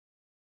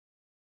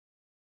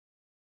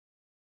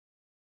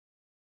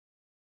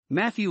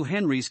Matthew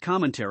Henry's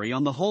Commentary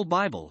on the Whole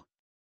Bible.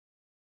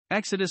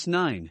 Exodus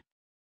 9.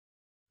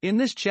 In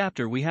this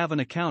chapter we have an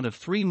account of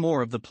 3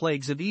 more of the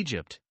plagues of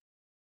Egypt.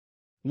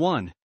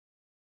 1.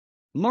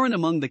 Murrain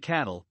among the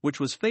cattle, which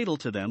was fatal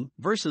to them,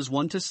 verses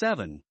 1 to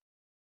 7.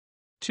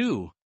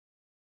 2.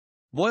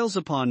 Boils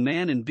upon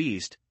man and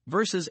beast,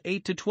 verses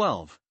 8 to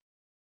 12.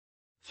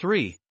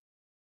 3.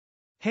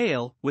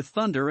 Hail, with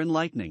thunder and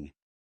lightning.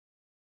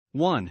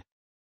 1.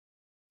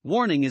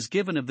 Warning is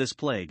given of this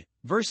plague,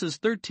 verses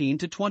 13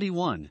 to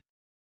 21.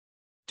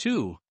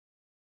 2.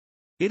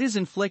 It is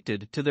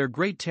inflicted to their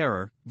great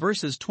terror,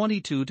 verses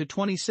 22 to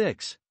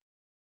 26.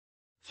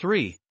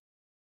 3.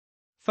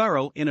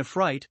 Pharaoh, in a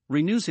fright,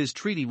 renews his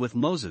treaty with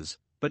Moses,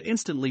 but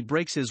instantly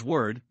breaks his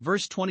word,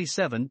 verse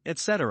 27,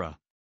 etc.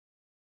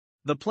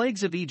 The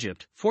plagues of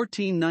Egypt,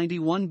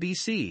 1491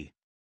 BC.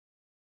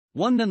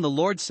 1. Then the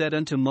Lord said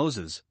unto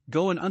Moses,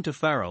 Go in unto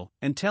Pharaoh,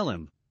 and tell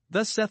him,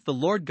 Thus saith the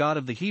Lord God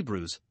of the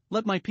Hebrews,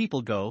 Let my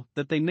people go,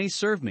 that they may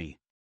serve me.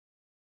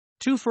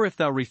 2. For if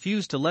thou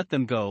refuse to let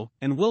them go,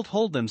 and wilt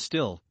hold them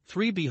still,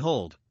 3.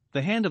 Behold,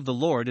 the hand of the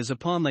Lord is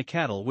upon thy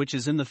cattle which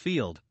is in the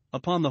field,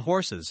 upon the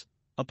horses,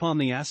 upon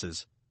the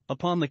asses,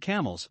 upon the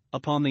camels,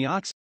 upon the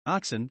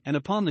oxen, and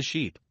upon the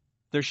sheep.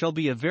 There shall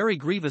be a very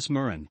grievous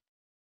murrain.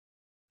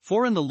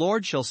 4. And the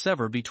Lord shall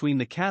sever between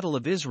the cattle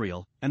of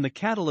Israel, and the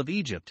cattle of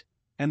Egypt,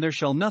 and there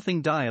shall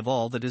nothing die of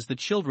all that is the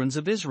children's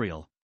of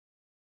Israel.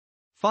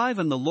 5.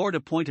 And the Lord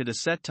appointed a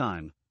set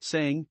time,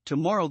 saying,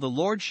 Tomorrow the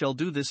Lord shall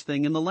do this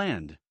thing in the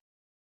land.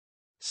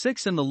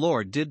 6. And the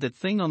Lord did that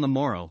thing on the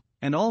morrow,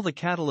 and all the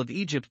cattle of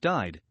Egypt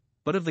died,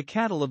 but of the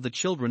cattle of the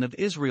children of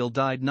Israel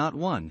died not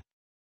one.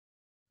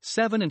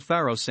 7. And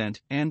Pharaoh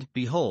sent, and,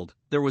 behold,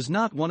 there was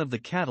not one of the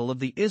cattle of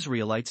the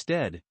Israelites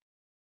dead.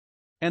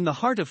 And the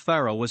heart of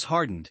Pharaoh was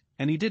hardened,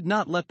 and he did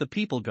not let the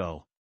people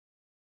go.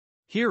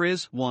 Here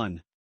is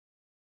 1.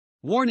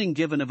 Warning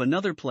given of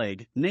another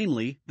plague,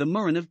 namely, the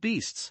murrain of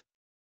beasts.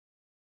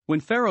 When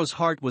Pharaoh's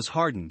heart was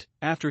hardened,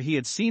 after he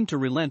had seemed to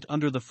relent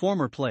under the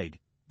former plague,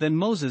 then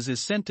Moses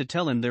is sent to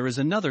tell him there is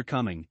another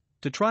coming,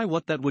 to try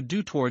what that would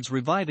do towards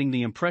reviving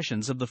the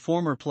impressions of the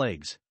former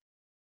plagues.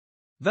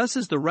 Thus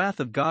is the wrath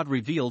of God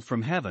revealed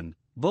from heaven,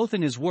 both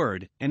in his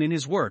word and in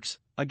his works,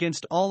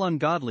 against all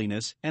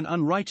ungodliness and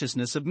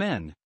unrighteousness of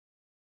men.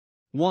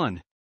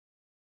 1.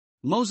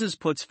 Moses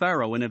puts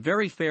Pharaoh in a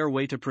very fair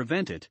way to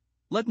prevent it.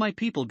 Let my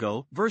people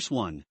go, verse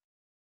 1.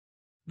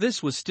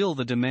 This was still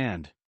the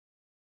demand.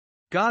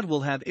 God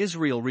will have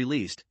Israel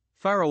released,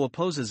 Pharaoh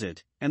opposes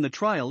it, and the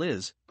trial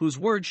is, whose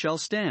word shall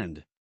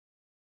stand.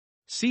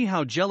 See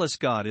how jealous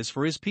God is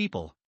for his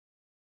people.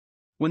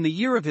 When the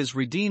year of his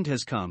redeemed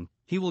has come,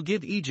 he will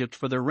give Egypt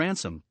for their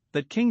ransom,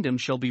 that kingdom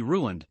shall be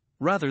ruined,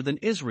 rather than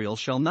Israel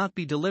shall not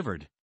be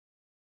delivered.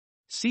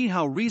 See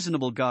how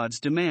reasonable God's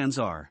demands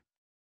are.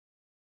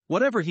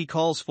 Whatever he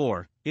calls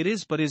for, it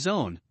is but his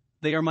own.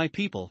 They are my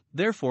people,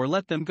 therefore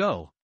let them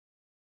go.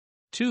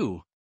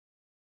 2.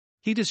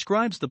 He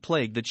describes the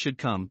plague that should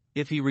come,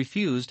 if he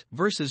refused,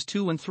 verses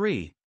 2 and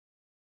 3.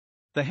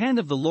 The hand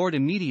of the Lord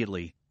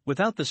immediately,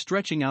 without the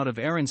stretching out of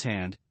Aaron's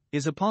hand,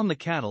 is upon the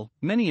cattle,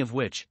 many of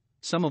which,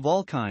 some of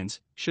all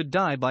kinds, should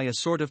die by a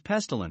sort of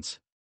pestilence.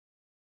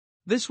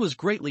 This was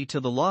greatly to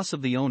the loss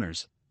of the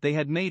owners. They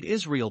had made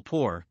Israel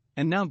poor,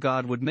 and now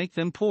God would make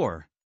them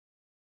poor.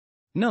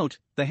 Note,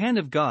 the hand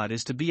of God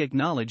is to be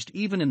acknowledged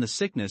even in the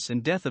sickness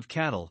and death of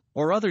cattle,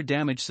 or other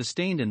damage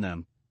sustained in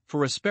them,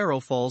 for a sparrow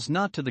falls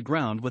not to the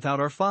ground without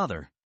our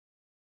Father.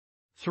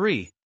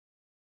 3.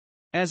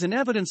 As an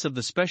evidence of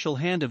the special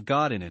hand of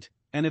God in it,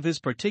 and of his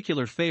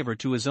particular favor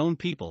to his own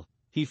people,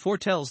 he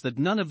foretells that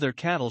none of their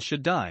cattle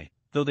should die,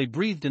 though they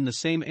breathed in the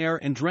same air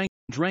and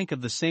drank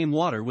of the same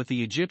water with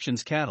the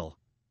Egyptians' cattle.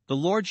 The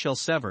Lord shall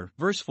sever,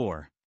 verse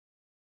 4.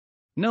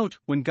 Note,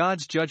 when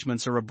God's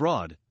judgments are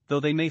abroad, though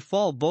they may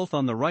fall both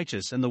on the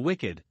righteous and the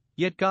wicked,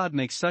 yet God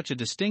makes such a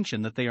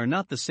distinction that they are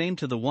not the same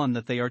to the one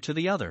that they are to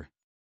the other.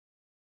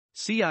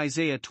 See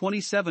Isaiah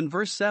 27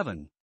 verse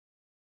 7.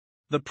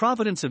 The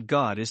providence of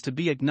God is to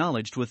be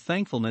acknowledged with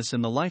thankfulness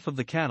in the life of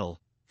the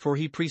cattle, for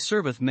he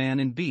preserveth man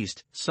and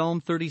beast,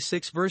 Psalm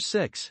 36 verse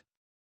 6.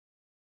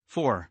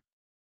 4.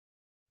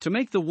 To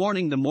make the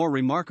warning the more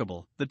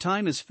remarkable, the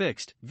time is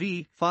fixed,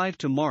 v. 5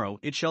 Tomorrow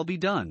it shall be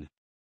done.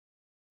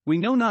 We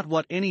know not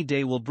what any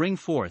day will bring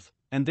forth,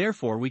 and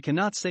therefore we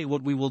cannot say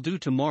what we will do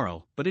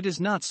tomorrow, but it is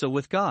not so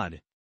with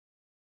God.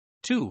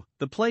 2.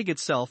 The plague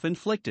itself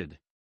inflicted.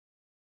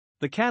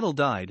 The cattle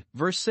died,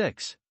 verse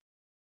 6.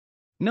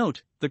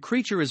 Note, the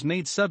creature is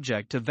made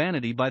subject to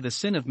vanity by the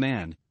sin of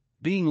man,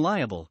 being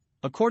liable,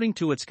 according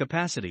to its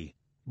capacity,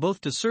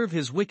 both to serve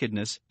his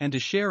wickedness and to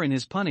share in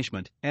his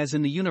punishment, as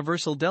in the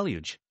universal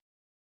deluge.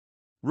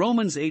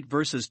 Romans 8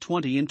 verses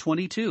 20 and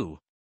 22.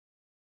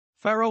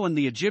 Pharaoh and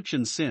the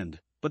Egyptians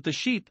sinned, but the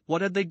sheep,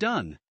 what had they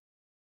done?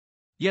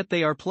 Yet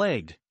they are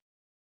plagued.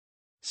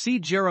 See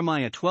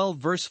Jeremiah 12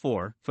 verse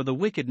 4, For the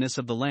wickedness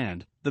of the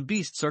land, the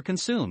beasts are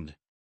consumed.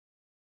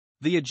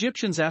 The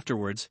Egyptians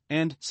afterwards,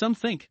 and, some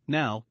think,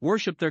 now,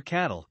 worshipped their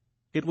cattle.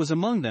 It was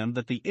among them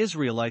that the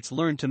Israelites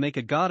learned to make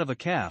a god of a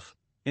calf,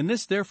 in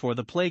this therefore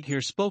the plague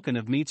here spoken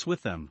of meets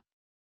with them.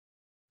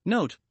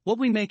 Note, what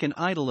we make an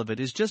idol of it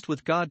is just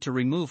with God to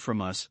remove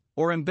from us,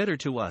 or embitter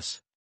to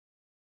us.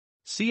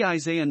 See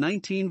Isaiah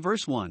 19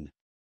 verse 1.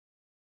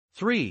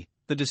 3.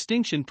 The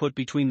distinction put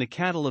between the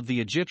cattle of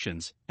the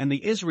Egyptians and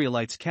the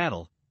Israelites'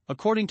 cattle,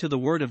 according to the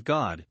word of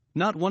God,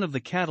 not one of the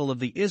cattle of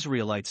the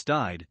Israelites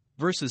died,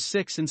 verses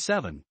 6 and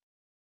 7.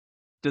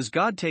 Does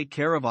God take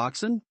care of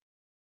oxen?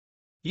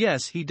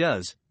 Yes, he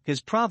does.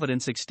 His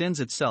providence extends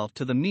itself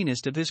to the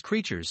meanest of his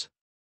creatures.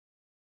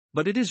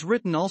 But it is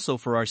written also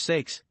for our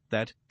sakes,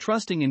 that,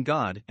 trusting in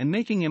God and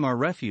making him our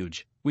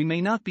refuge, we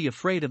may not be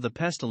afraid of the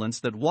pestilence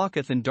that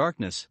walketh in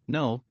darkness,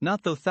 no,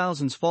 not though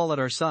thousands fall at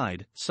our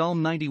side.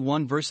 Psalm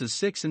 91 verses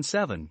 6 and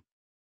 7.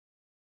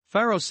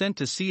 Pharaoh sent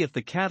to see if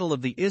the cattle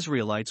of the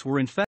Israelites were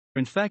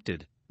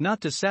infected,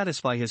 not to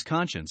satisfy his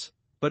conscience,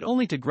 but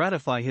only to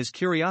gratify his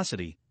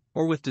curiosity,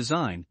 or with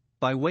design,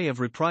 by way of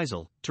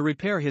reprisal, to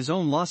repair his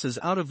own losses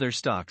out of their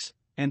stocks,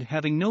 and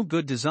having no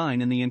good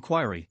design in the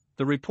inquiry,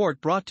 the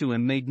report brought to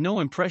him made no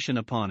impression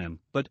upon him,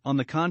 but, on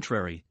the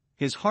contrary,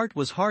 his heart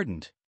was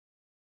hardened.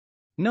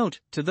 Note,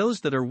 to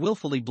those that are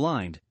willfully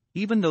blind,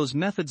 even those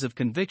methods of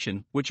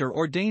conviction which are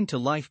ordained to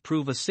life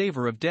prove a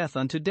savor of death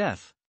unto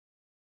death.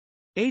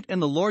 8.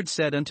 And the Lord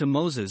said unto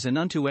Moses and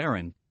unto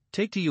Aaron,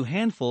 Take to you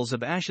handfuls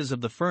of ashes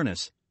of the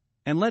furnace,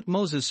 and let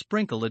Moses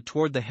sprinkle it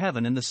toward the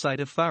heaven in the sight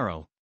of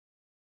Pharaoh.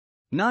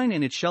 9.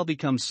 And it shall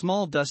become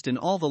small dust in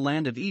all the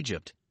land of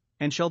Egypt,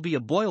 and shall be a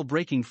boil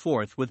breaking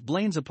forth with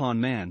blains upon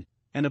man,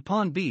 and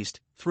upon beast,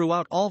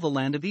 throughout all the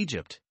land of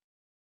Egypt.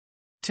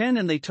 10.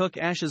 And they took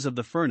ashes of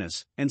the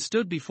furnace, and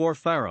stood before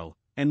Pharaoh,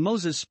 and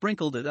Moses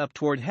sprinkled it up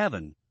toward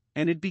heaven,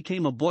 and it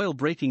became a boil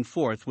breaking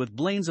forth with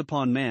blains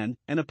upon man,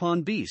 and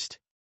upon beast.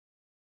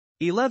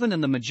 11.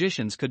 And the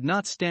magicians could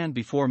not stand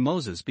before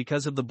Moses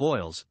because of the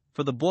boils,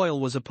 for the boil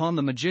was upon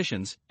the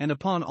magicians, and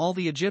upon all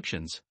the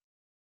Egyptians.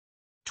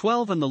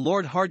 12. And the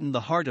Lord hardened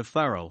the heart of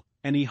Pharaoh,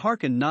 and he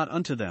hearkened not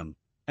unto them,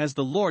 as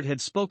the Lord had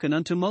spoken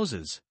unto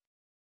Moses.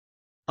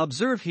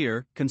 Observe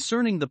here,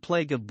 concerning the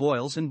plague of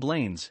boils and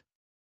blains.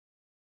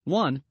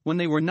 1. When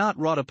they were not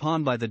wrought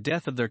upon by the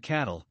death of their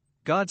cattle,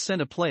 God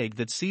sent a plague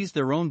that seized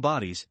their own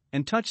bodies,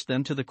 and touched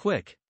them to the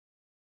quick.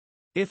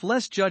 If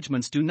less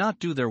judgments do not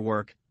do their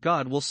work,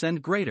 God will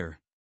send greater.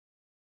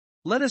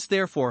 Let us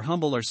therefore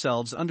humble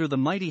ourselves under the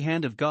mighty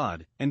hand of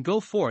God, and go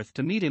forth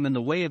to meet him in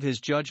the way of his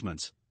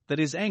judgments, that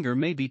his anger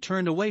may be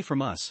turned away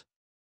from us.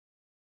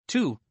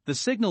 2. The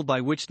signal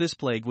by which this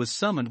plague was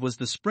summoned was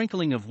the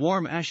sprinkling of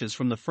warm ashes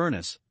from the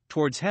furnace,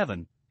 towards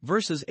heaven,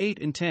 verses 8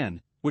 and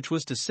 10, which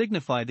was to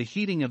signify the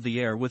heating of the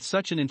air with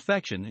such an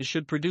infection as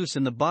should produce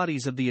in the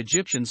bodies of the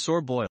Egyptians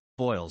sore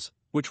boils,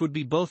 which would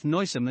be both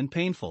noisome and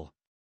painful.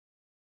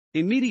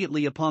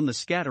 Immediately upon the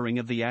scattering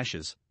of the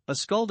ashes, a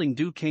scalding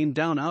dew came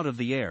down out of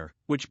the air,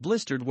 which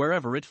blistered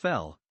wherever it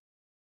fell.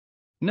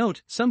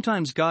 Note,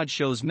 sometimes God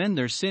shows men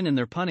their sin in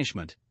their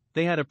punishment.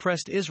 They had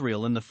oppressed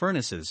Israel in the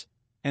furnaces,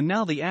 and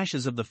now the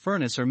ashes of the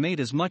furnace are made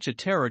as much a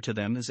terror to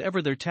them as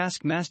ever their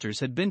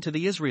taskmasters had been to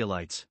the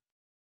Israelites.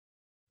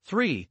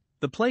 3.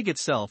 The plague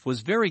itself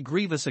was very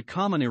grievous. A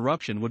common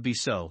eruption would be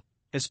so,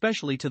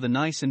 especially to the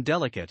nice and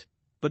delicate,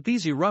 but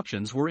these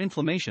eruptions were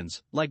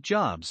inflammations, like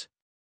Job's.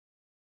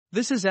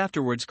 This is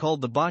afterwards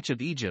called the botch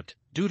of Egypt,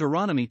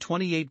 Deuteronomy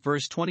 28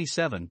 verse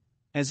 27,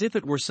 as if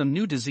it were some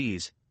new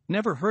disease,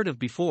 never heard of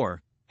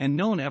before, and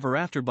known ever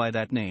after by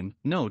that name.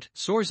 Note,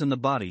 sores in the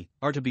body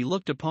are to be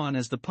looked upon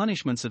as the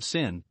punishments of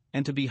sin,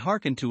 and to be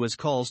hearkened to as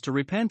calls to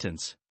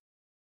repentance.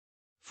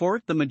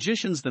 For the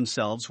magicians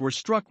themselves were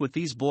struck with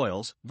these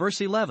boils, verse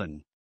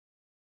 11.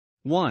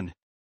 1.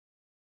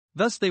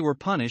 Thus they were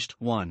punished.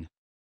 1.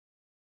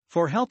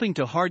 For helping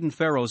to harden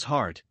Pharaoh's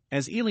heart,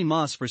 as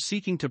Elymas for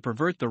seeking to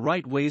pervert the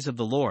right ways of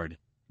the Lord,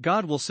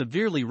 God will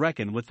severely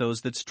reckon with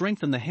those that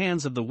strengthen the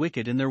hands of the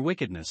wicked in their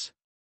wickedness.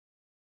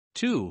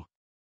 2.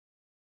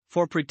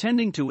 For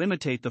pretending to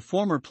imitate the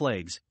former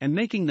plagues, and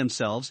making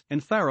themselves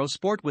and Pharaoh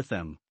sport with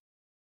them.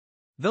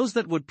 Those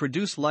that would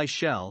produce lice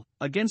shall,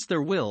 against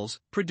their wills,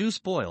 produce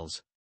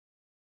boils.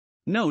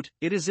 Note,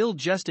 it is ill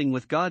jesting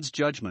with God's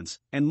judgments,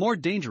 and more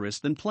dangerous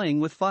than playing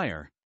with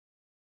fire.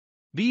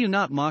 Be you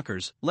not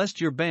mockers,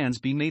 lest your bands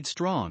be made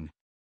strong.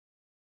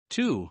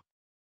 2.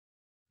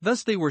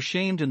 Thus they were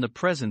shamed in the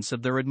presence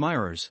of their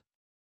admirers.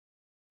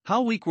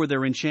 How weak were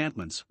their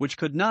enchantments, which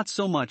could not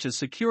so much as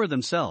secure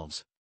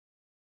themselves.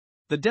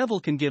 The devil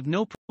can give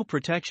no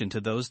protection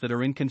to those that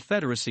are in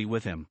confederacy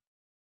with him.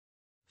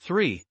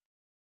 3.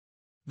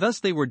 Thus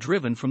they were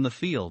driven from the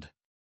field.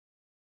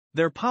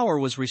 Their power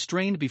was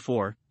restrained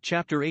before,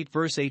 chapter 8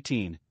 verse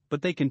 18,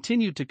 but they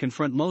continued to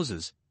confront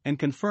Moses, and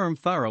confirm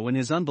Pharaoh in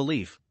his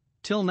unbelief,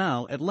 till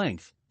now at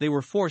length, they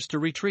were forced to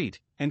retreat,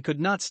 and could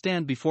not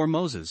stand before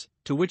Moses,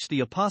 to which the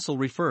apostle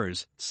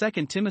refers,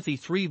 2 Timothy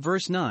 3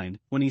 verse 9,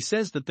 when he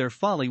says that their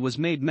folly was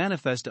made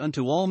manifest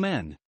unto all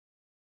men.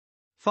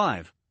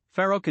 5.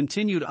 Pharaoh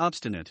continued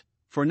obstinate,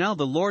 for now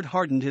the Lord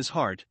hardened his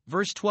heart,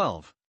 verse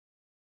 12.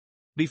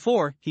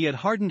 Before, he had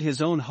hardened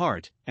his own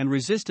heart, and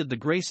resisted the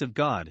grace of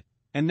God,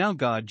 and now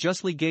God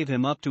justly gave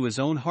him up to his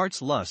own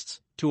heart's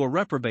lusts, to a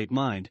reprobate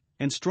mind,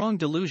 and strong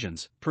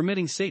delusions,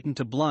 permitting Satan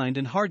to blind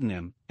and harden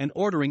him, and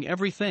ordering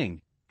everything,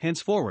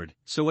 henceforward,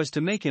 so as to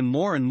make him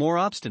more and more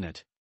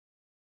obstinate.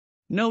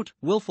 Note,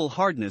 willful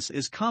hardness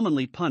is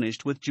commonly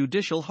punished with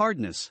judicial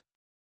hardness.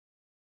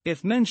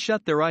 If men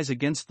shut their eyes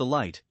against the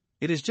light,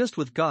 it is just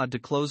with God to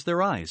close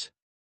their eyes.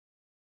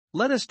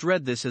 Let us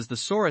dread this as the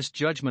sorest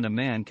judgment a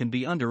man can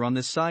be under on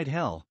this side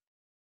hell.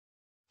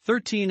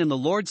 13 And the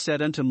Lord said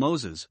unto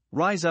Moses,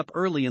 Rise up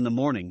early in the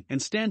morning,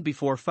 and stand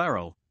before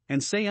Pharaoh,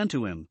 and say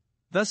unto him,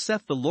 Thus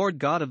saith the Lord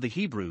God of the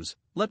Hebrews,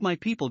 Let my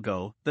people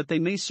go, that they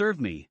may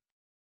serve me.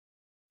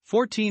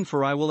 14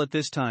 For I will at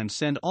this time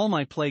send all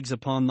my plagues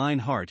upon thine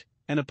heart,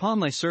 and upon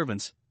thy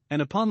servants,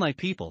 and upon thy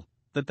people,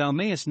 that thou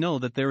mayest know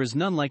that there is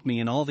none like me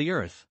in all the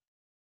earth.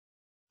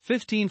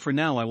 15 For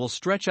now I will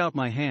stretch out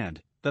my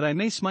hand, that I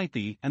may smite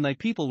thee and thy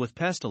people with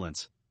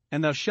pestilence,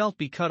 and thou shalt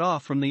be cut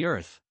off from the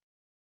earth.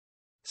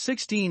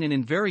 16 And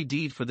in very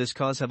deed for this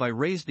cause have I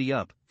raised thee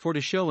up, for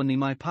to show in thee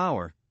my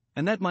power,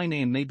 and that my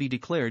name may be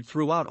declared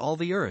throughout all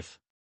the earth.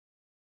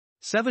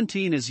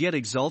 17 As yet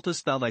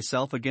exaltest thou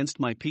thyself against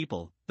my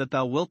people, that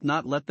thou wilt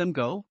not let them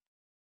go?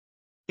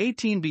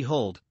 18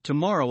 Behold,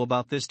 tomorrow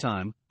about this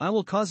time, I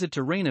will cause it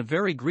to rain a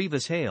very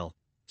grievous hail,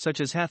 such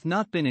as hath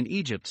not been in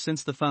Egypt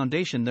since the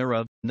foundation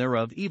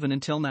thereof even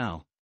until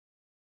now.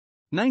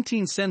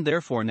 19 Send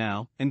therefore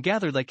now, and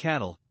gather thy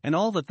cattle, and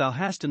all that thou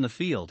hast in the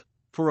field,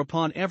 for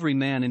upon every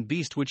man and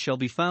beast which shall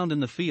be found in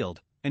the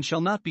field, and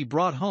shall not be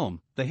brought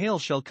home, the hail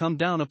shall come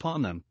down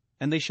upon them,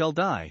 and they shall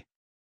die.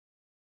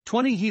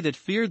 20 He that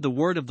feared the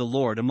word of the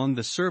Lord among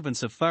the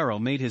servants of Pharaoh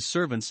made his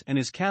servants and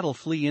his cattle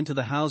flee into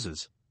the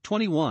houses.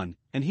 21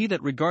 And he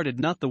that regarded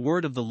not the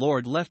word of the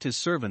Lord left his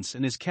servants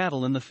and his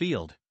cattle in the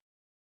field.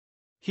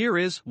 Here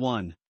is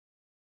 1.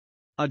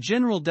 A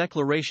general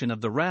declaration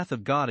of the wrath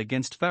of God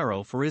against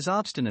Pharaoh for his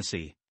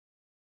obstinacy.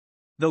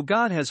 Though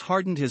God has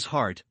hardened his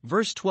heart,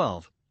 verse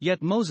 12,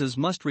 yet Moses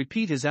must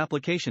repeat his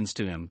applications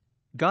to him.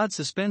 God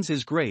suspends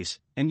his grace,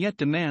 and yet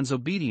demands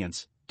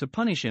obedience, to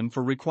punish him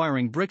for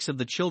requiring bricks of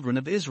the children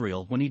of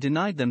Israel when he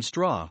denied them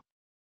straw.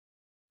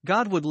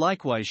 God would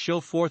likewise show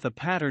forth a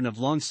pattern of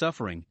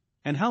long-suffering,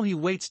 and how he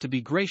waits to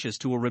be gracious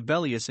to a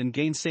rebellious and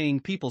gainsaying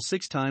people.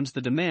 6 times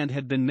the demand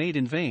had been made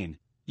in vain,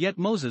 yet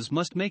Moses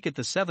must make it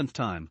the 7th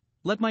time,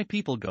 Let my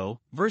people go,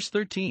 verse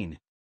 13.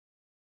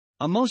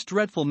 A most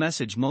dreadful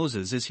message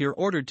Moses is here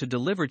ordered to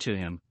deliver to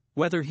him,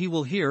 whether he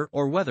will hear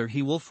or whether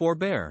he will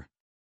forbear.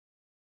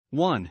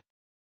 1.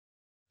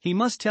 He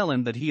must tell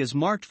him that he is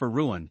marked for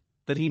ruin,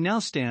 that he now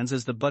stands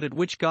as the butt at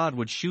which God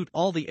would shoot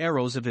all the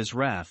arrows of his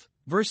wrath,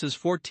 verses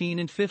 14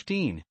 and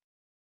 15.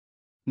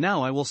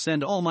 Now I will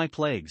send all my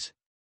plagues.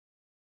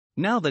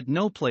 Now that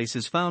no place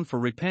is found for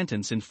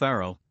repentance in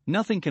Pharaoh,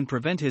 nothing can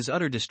prevent his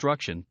utter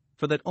destruction,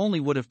 for that only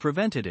would have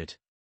prevented it.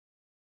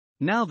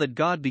 Now that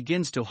God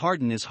begins to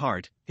harden his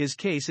heart, his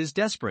case is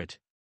desperate.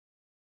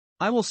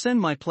 I will send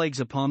my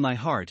plagues upon thy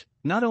heart,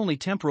 not only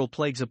temporal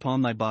plagues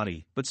upon thy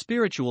body, but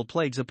spiritual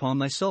plagues upon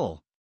thy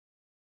soul.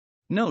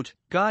 Note,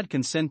 God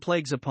can send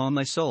plagues upon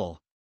thy soul.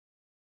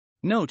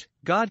 Note,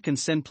 God can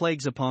send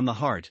plagues upon the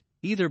heart,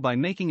 either by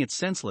making it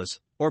senseless,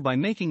 or by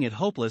making it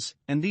hopeless,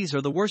 and these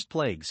are the worst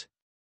plagues.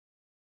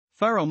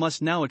 Pharaoh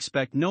must now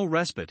expect no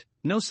respite,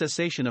 no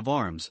cessation of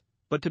arms,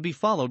 but to be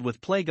followed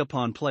with plague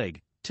upon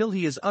plague, till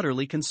he is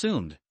utterly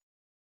consumed.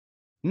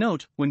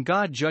 Note, when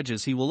God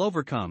judges he will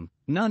overcome,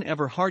 none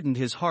ever hardened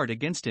his heart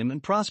against him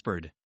and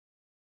prospered.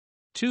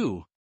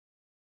 2.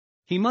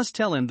 He must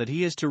tell him that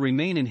he is to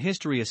remain in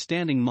history a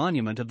standing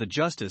monument of the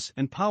justice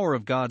and power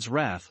of God's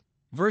wrath.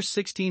 Verse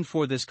 16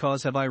 For this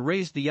cause have I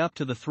raised thee up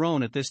to the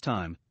throne at this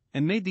time,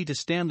 and made thee to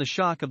stand the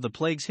shock of the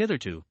plagues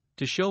hitherto,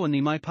 to show in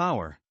thee my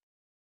power.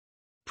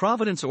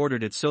 Providence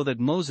ordered it so that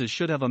Moses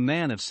should have a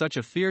man of such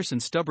a fierce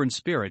and stubborn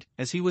spirit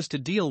as he was to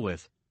deal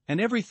with,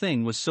 and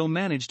everything was so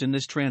managed in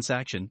this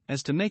transaction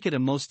as to make it a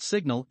most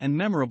signal and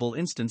memorable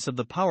instance of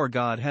the power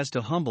God has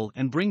to humble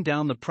and bring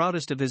down the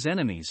proudest of his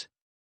enemies.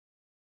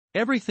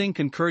 Everything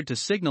concurred to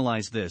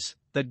signalize this,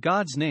 that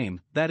God's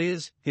name, that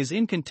is, his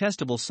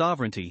incontestable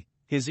sovereignty,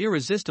 his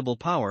irresistible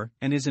power,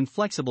 and his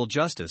inflexible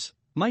justice,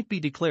 might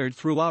be declared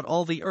throughout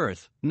all the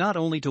earth, not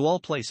only to all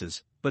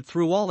places, but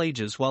through all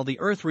ages while the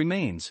earth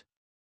remains.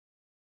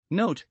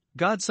 Note,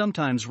 God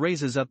sometimes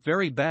raises up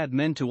very bad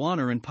men to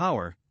honor and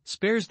power,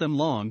 spares them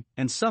long,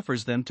 and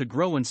suffers them to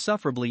grow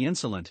insufferably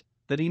insolent,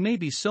 that he may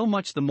be so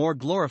much the more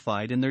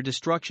glorified in their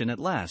destruction at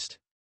last.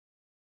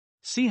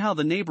 See how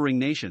the neighboring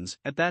nations,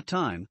 at that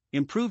time,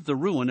 improved the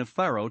ruin of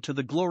Pharaoh to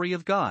the glory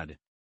of God.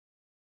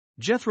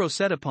 Jethro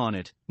said upon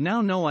it,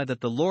 Now know I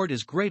that the Lord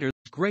is greater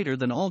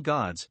than all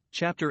gods,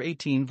 chapter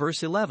 18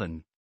 verse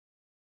 11.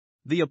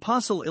 The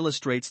apostle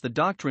illustrates the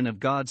doctrine of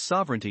God's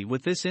sovereignty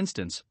with this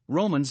instance,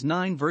 Romans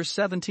 9 verse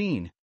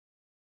 17.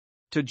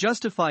 To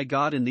justify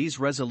God in these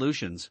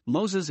resolutions,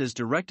 Moses is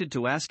directed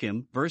to ask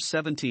him, verse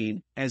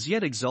 17, As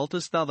yet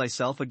exaltest thou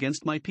thyself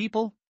against my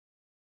people?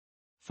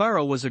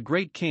 Pharaoh was a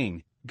great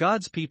king,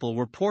 God's people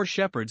were poor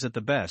shepherds at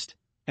the best,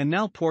 and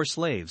now poor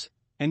slaves,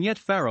 and yet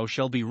Pharaoh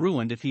shall be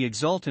ruined if he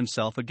exalt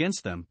himself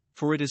against them,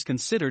 for it is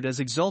considered as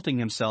exalting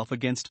himself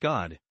against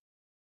God.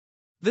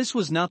 This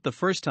was not the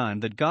first time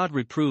that God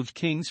reproved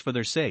kings for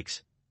their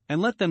sakes,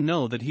 and let them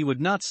know that he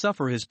would not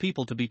suffer his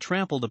people to be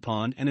trampled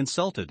upon and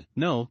insulted,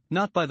 no,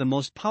 not by the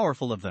most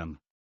powerful of them.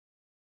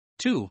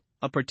 2.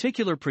 A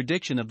particular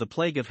prediction of the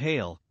plague of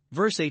hail,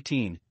 verse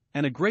 18,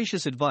 and a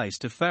gracious advice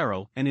to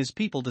Pharaoh and his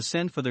people to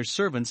send for their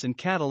servants and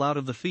cattle out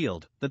of the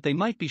field, that they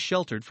might be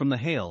sheltered from the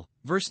hail,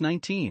 verse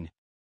 19.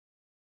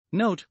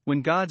 Note,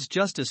 when God's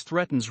justice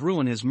threatens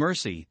ruin, his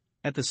mercy,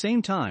 at the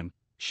same time,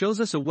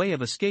 shows us a way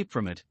of escape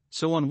from it,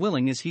 so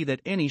unwilling is he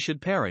that any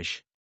should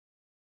perish.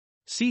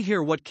 See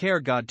here what care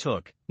God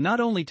took, not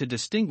only to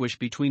distinguish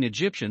between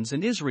Egyptians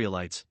and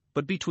Israelites,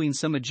 but between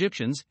some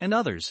Egyptians and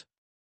others.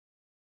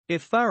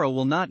 If Pharaoh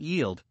will not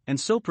yield, and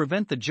so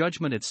prevent the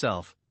judgment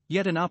itself,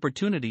 yet an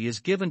opportunity is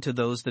given to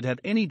those that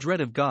have any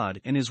dread of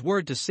God and his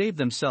word to save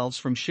themselves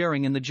from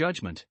sharing in the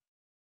judgment.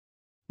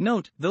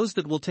 Note, those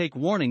that will take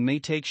warning may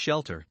take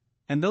shelter,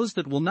 and those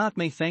that will not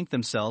may thank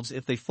themselves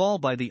if they fall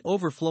by the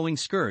overflowing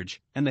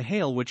scourge, and the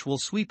hail which will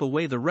sweep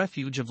away the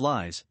refuge of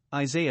lies,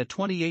 Isaiah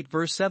 28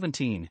 verse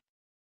 17.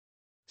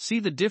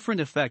 See the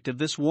different effect of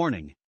this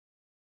warning.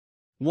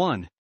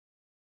 1.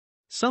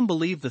 Some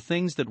believed the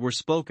things that were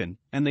spoken,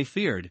 and they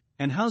feared,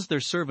 and housed their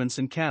servants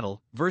and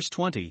cattle, verse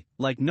 20,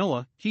 like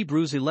Noah,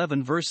 Hebrews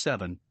 11 verse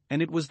 7,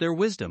 and it was their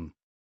wisdom.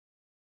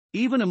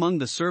 Even among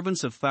the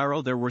servants of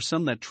Pharaoh there were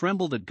some that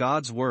trembled at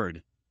God's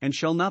word, and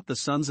shall not the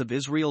sons of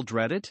Israel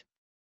dread it?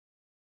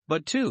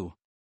 But 2.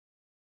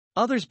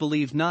 Others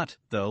believed not,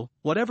 though,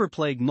 whatever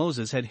plague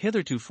Moses had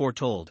hitherto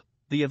foretold,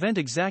 the event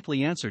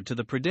exactly answered to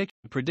the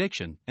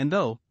prediction, and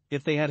though,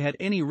 if they had had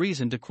any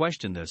reason to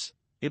question this,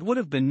 it would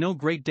have been no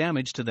great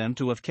damage to them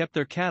to have kept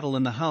their cattle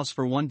in the house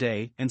for one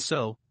day, and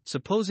so,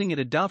 supposing it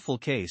a doubtful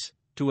case,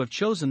 to have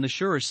chosen the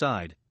surer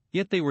side,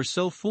 yet they were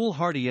so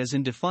foolhardy as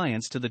in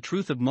defiance to the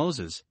truth of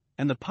Moses,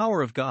 and the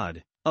power of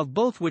God, of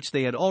both which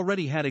they had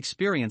already had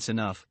experience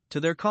enough,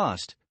 to their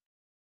cost,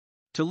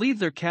 to leave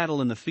their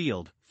cattle in the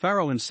field,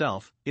 Pharaoh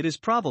himself, it is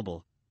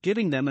probable,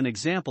 giving them an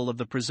example of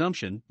the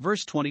presumption,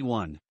 verse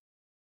 21.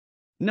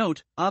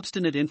 Note,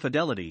 obstinate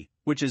infidelity,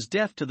 which is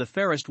deaf to the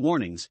fairest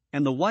warnings,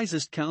 and the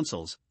wisest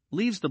counsels,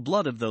 leaves the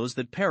blood of those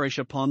that perish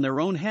upon their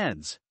own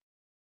heads.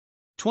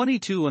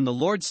 22. And the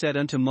Lord said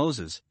unto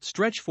Moses,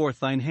 Stretch forth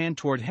thine hand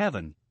toward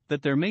heaven,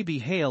 that there may be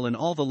hail in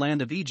all the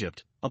land of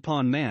Egypt,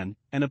 upon man,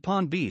 and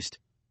upon beast,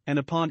 and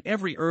upon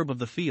every herb of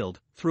the field,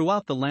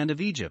 throughout the land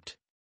of Egypt.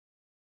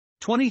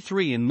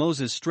 23. And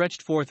Moses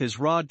stretched forth his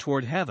rod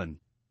toward heaven,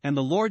 and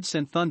the Lord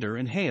sent thunder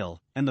and hail,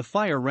 and the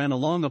fire ran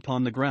along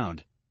upon the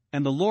ground,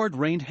 and the Lord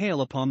rained hail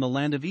upon the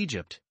land of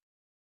Egypt.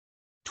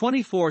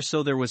 24.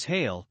 So there was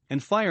hail,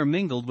 and fire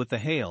mingled with the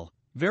hail,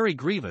 very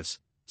grievous,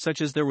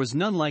 such as there was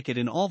none like it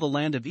in all the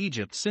land of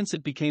Egypt since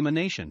it became a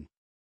nation.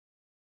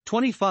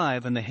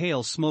 25. And the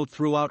hail smote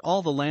throughout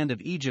all the land of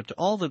Egypt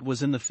all that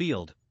was in the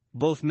field,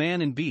 both man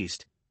and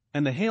beast,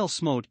 and the hail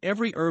smote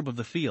every herb of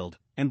the field,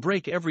 and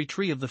brake every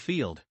tree of the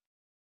field.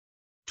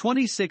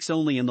 26.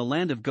 Only in the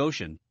land of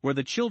Goshen, where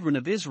the children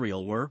of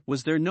Israel were,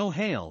 was there no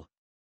hail.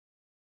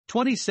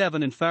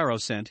 27. And Pharaoh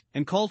sent,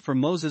 and called for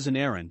Moses and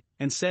Aaron,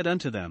 and said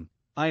unto them,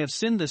 I have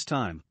sinned this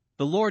time,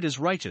 the Lord is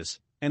righteous,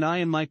 and I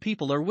and my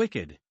people are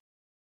wicked.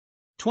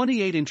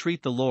 28.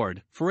 Entreat the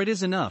Lord, for it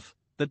is enough,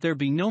 that there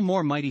be no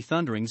more mighty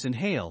thunderings and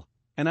hail,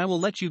 and I will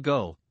let you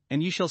go,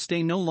 and ye shall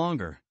stay no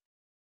longer.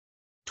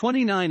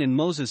 29. And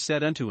Moses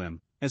said unto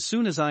him, As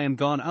soon as I am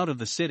gone out of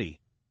the city,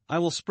 I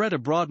will spread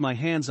abroad my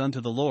hands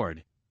unto the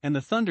Lord, and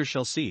the thunder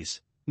shall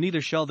cease,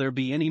 neither shall there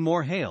be any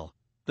more hail,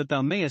 that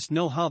thou mayest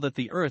know how that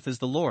the earth is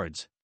the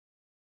Lord's.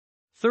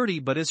 30.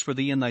 But as for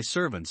thee and thy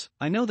servants,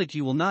 I know that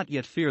ye will not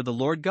yet fear the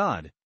Lord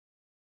God.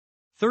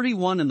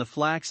 31. And the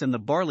flax and the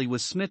barley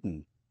was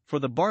smitten, for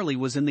the barley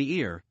was in the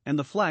ear, and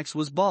the flax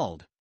was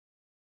bald.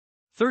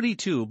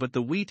 32. But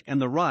the wheat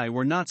and the rye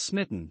were not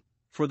smitten,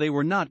 for they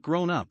were not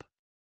grown up.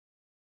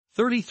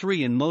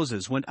 33. And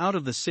Moses went out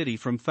of the city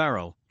from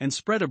Pharaoh, and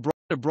spread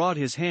abroad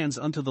his hands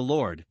unto the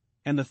Lord,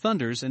 and the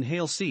thunders and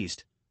hail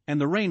ceased,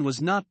 and the rain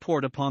was not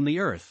poured upon the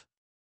earth.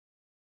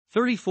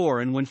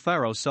 34. And when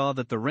Pharaoh saw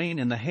that the rain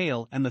and the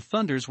hail and the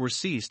thunders were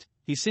ceased,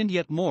 he sinned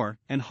yet more,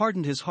 and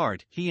hardened his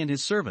heart, he and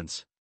his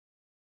servants.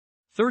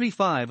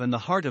 35. And the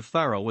heart of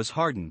Pharaoh was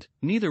hardened,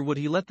 neither would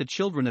he let the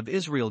children of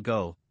Israel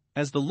go,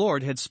 as the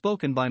Lord had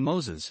spoken by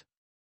Moses.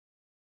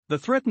 The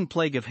threatened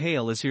plague of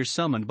hail is here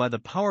summoned by the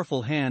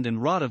powerful hand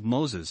and rod of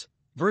Moses,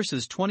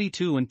 verses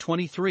 22 and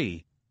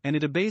 23, and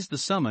it obeys the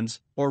summons,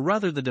 or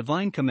rather the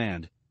divine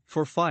command,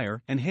 for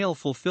fire and hail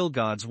fulfill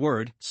God's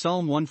word,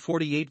 Psalm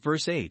 148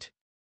 verse 8.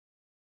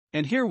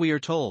 And here we are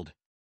told.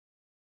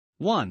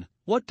 1.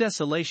 What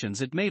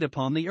desolations it made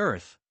upon the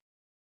earth.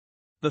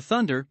 The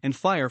thunder and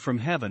fire from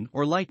heaven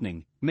or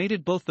lightning made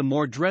it both the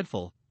more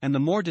dreadful and the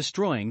more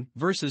destroying,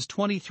 verses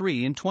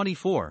 23 and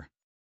 24.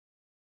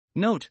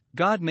 Note,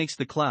 God makes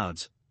the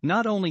clouds,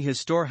 not only his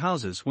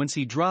storehouses whence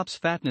he drops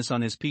fatness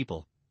on his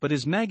people, but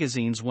his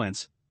magazines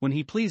whence, when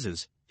he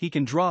pleases, he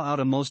can draw out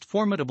a most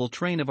formidable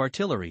train of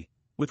artillery,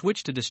 with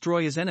which to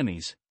destroy his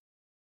enemies.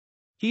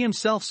 He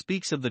himself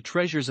speaks of the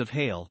treasures of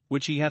hail,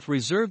 which he hath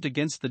reserved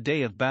against the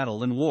day of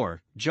battle and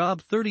war, Job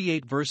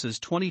 38 verses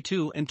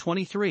 22 and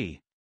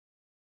 23.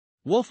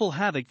 Woeful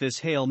havoc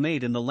this hail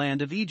made in the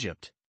land of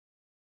Egypt.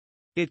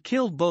 It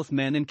killed both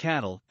men and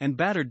cattle, and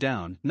battered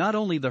down not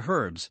only the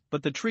herbs,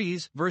 but the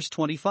trees, verse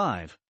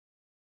 25.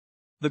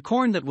 The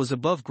corn that was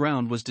above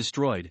ground was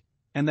destroyed,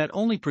 and that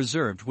only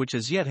preserved which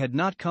as yet had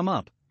not come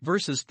up,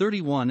 verses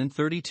 31 and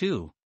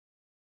 32.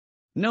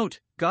 Note,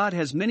 God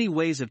has many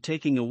ways of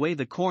taking away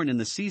the corn in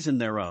the season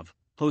thereof,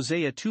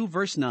 Hosea 2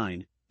 verse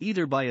 9,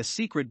 either by a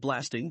secret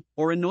blasting,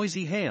 or a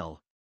noisy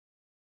hail.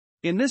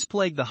 In this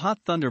plague the hot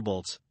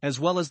thunderbolts, as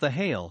well as the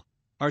hail,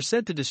 are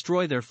said to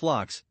destroy their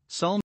flocks,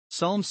 Psalm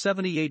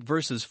 78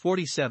 verses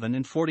 47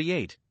 and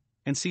 48,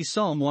 and see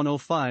Psalm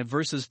 105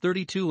 verses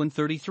 32 and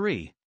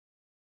 33.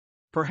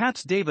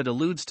 Perhaps David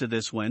alludes to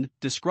this when,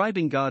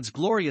 describing God's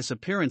glorious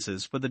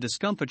appearances for the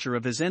discomfiture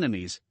of his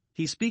enemies,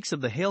 he speaks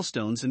of the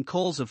hailstones and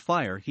coals of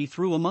fire he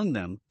threw among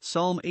them,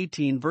 Psalm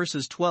 18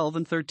 verses 12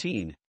 and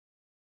 13.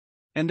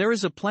 And there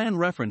is a plain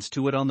reference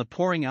to it on the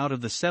pouring out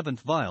of the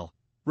seventh vial,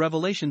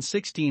 Revelation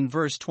 16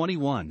 verse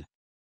 21.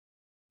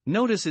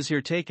 Notice is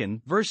here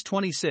taken, verse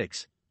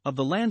 26, of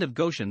the land of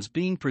Goshen's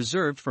being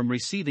preserved from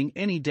receiving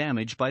any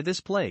damage by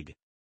this plague.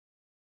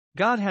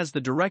 God has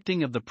the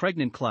directing of the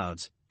pregnant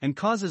clouds, and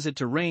causes it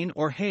to rain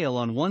or hail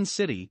on one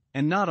city,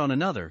 and not on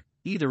another,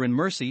 either in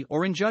mercy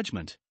or in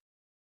judgment.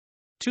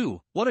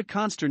 2. What a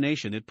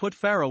consternation it put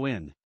Pharaoh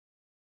in.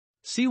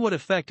 See what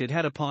effect it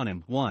had upon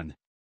him. 1.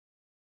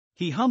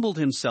 He humbled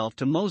himself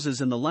to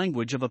Moses in the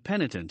language of a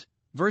penitent,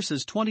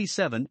 verses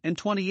 27 and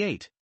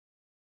 28.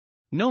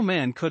 No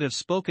man could have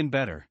spoken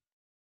better.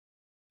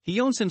 He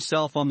owns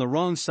himself on the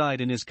wrong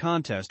side in his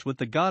contest with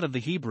the God of the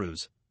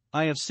Hebrews.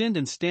 I have sinned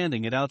in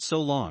standing it out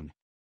so long.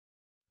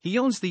 He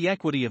owns the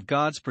equity of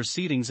God's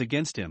proceedings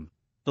against him.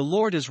 The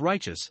Lord is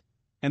righteous,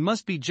 and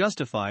must be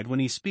justified when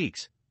he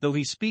speaks, though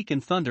he speak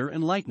in thunder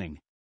and lightning.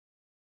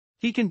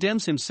 He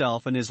condemns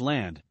himself and his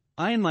land.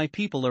 I and my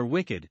people are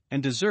wicked,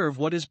 and deserve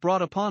what is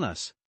brought upon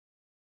us.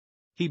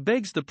 He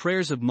begs the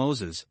prayers of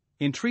Moses,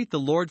 entreat the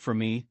Lord for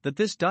me, that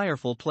this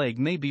direful plague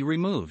may be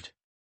removed.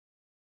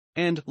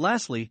 And,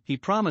 lastly, he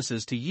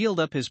promises to yield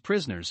up his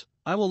prisoners.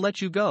 I will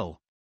let you go.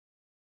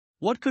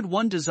 What could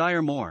one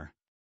desire more?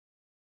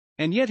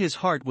 And yet his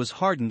heart was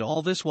hardened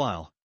all this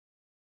while.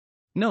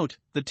 Note,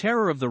 the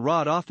terror of the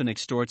rod often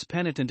extorts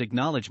penitent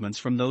acknowledgments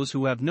from those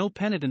who have no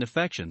penitent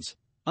affections.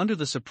 Under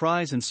the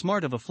surprise and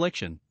smart of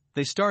affliction,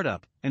 they start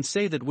up, and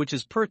say that which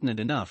is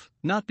pertinent enough,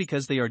 not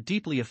because they are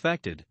deeply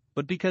affected,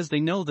 but because they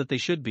know that they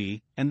should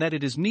be, and that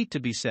it is meet to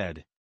be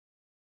said.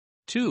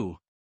 2.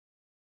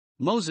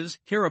 Moses,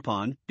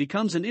 hereupon,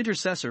 becomes an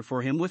intercessor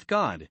for him with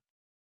God.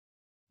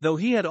 Though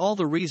he had all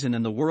the reason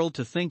in the world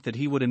to think that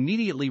he would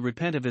immediately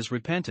repent of his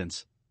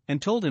repentance,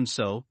 and told him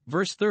so,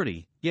 verse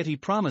 30, yet he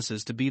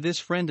promises to be this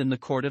friend in the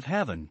court of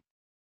heaven.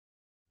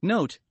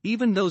 Note,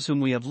 even those whom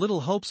we have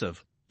little hopes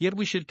of, yet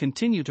we should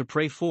continue to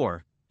pray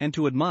for, and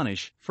to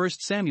admonish, 1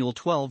 Samuel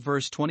 12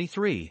 verse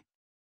 23.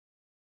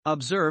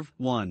 Observe,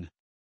 1.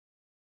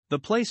 The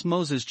place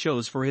Moses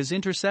chose for his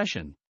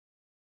intercession.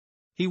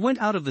 He went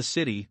out of the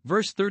city,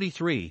 verse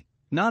 33,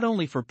 not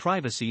only for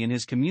privacy in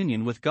his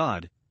communion with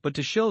God, but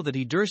to show that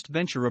he durst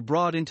venture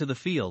abroad into the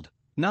field,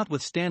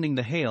 notwithstanding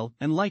the hail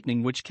and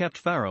lightning which kept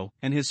Pharaoh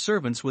and his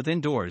servants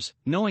within doors,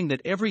 knowing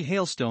that every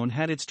hailstone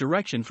had its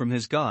direction from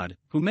his God,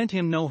 who meant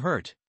him no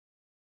hurt.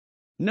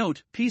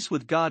 Note, peace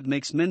with God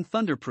makes men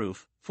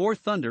thunderproof, for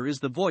thunder is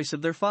the voice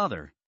of their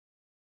Father.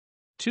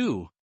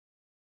 2.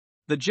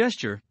 The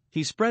gesture,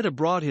 he spread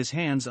abroad his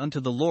hands unto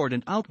the Lord,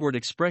 an outward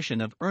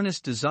expression of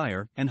earnest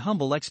desire and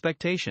humble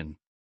expectation.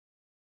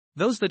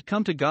 Those that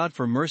come to God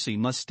for mercy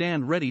must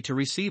stand ready to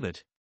receive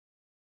it.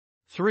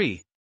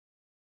 3.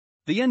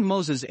 The end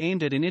Moses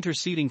aimed at in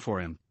interceding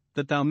for him,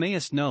 that thou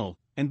mayest know,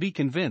 and be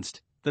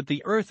convinced, that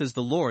the earth is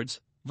the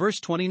Lord's, verse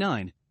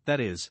 29,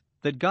 that is,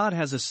 that God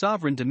has a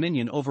sovereign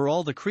dominion over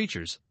all the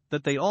creatures,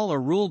 that they all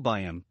are ruled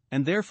by him,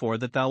 and therefore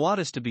that thou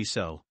oughtest to be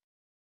so.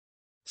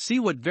 See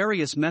what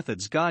various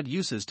methods God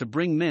uses to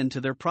bring men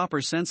to their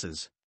proper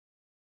senses.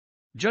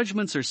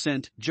 Judgments are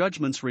sent,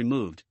 judgments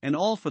removed, and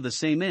all for the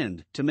same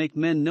end, to make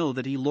men know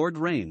that he Lord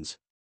reigns.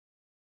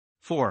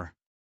 4.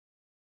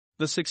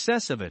 The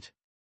success of it.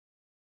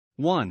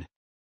 1.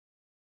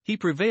 He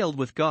prevailed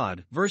with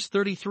God, verse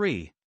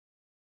 33.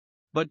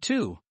 But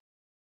 2.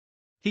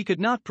 He could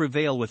not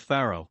prevail with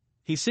Pharaoh,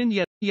 he sinned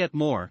yet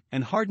more,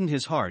 and hardened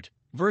his heart,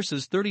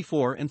 verses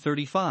 34 and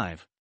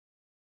 35.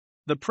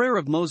 The prayer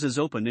of Moses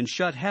opened and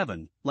shut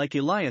heaven, like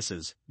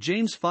Elias's,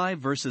 James 5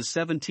 verses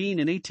 17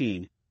 and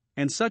 18,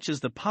 and such is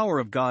the power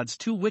of God's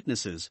two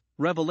witnesses,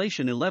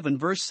 Revelation 11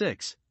 verse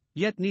 6,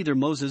 yet neither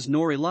Moses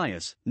nor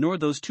Elias, nor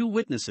those two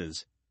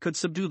witnesses, could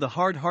subdue the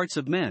hard hearts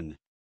of men.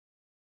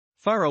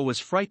 Pharaoh was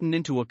frightened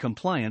into a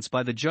compliance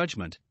by the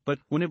judgment, but,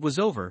 when it was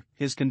over,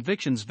 his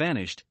convictions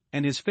vanished,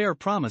 and his fair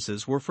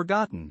promises were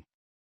forgotten.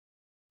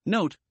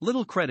 Note,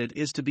 little credit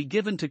is to be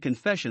given to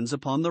confessions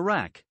upon the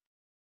rack.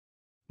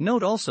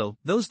 Note also,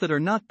 those that are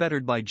not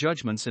bettered by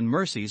judgments and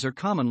mercies are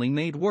commonly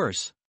made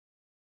worse.